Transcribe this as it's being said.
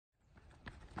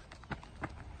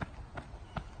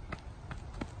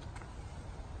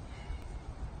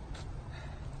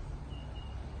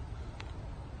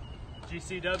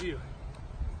GCW.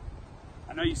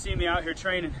 I know you see me out here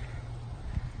training.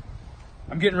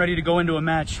 I'm getting ready to go into a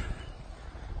match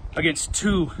against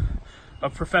two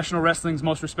of professional wrestling's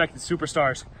most respected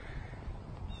superstars,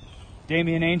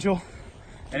 Damien Angel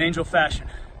and Angel Fashion.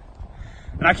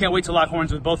 And I can't wait to lock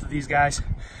horns with both of these guys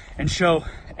and show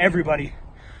everybody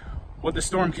what the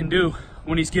Storm can do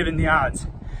when he's given the odds.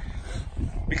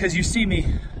 Because you see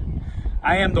me,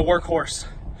 I am the workhorse.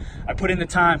 I put in the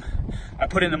time, I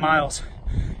put in the miles.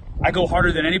 I go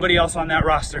harder than anybody else on that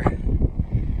roster.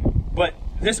 But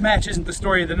this match isn't the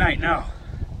story of the night now.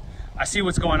 I see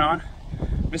what's going on.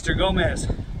 Mr. Gomez,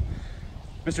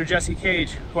 Mr. Jesse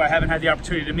Cage, who I haven't had the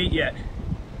opportunity to meet yet.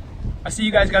 I see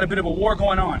you guys got a bit of a war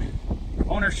going on.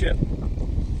 Ownership.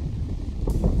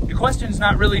 The question's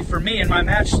not really for me in my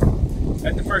match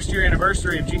at the first year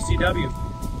anniversary of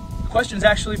GCW. The question's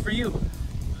actually for you.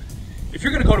 If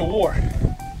you're gonna go to war,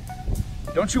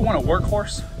 don't you want a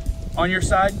workhorse on your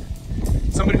side?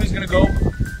 Somebody who's gonna go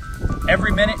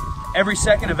every minute, every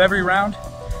second of every round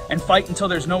and fight until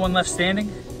there's no one left standing?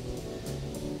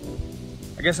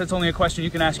 I guess that's only a question you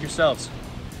can ask yourselves.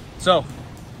 So,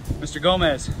 Mr.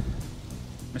 Gomez,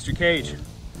 Mr. Cage,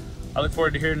 I look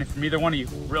forward to hearing from either one of you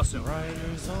real soon.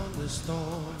 Riders on the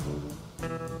storm.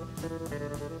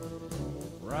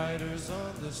 Riders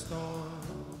on the storm.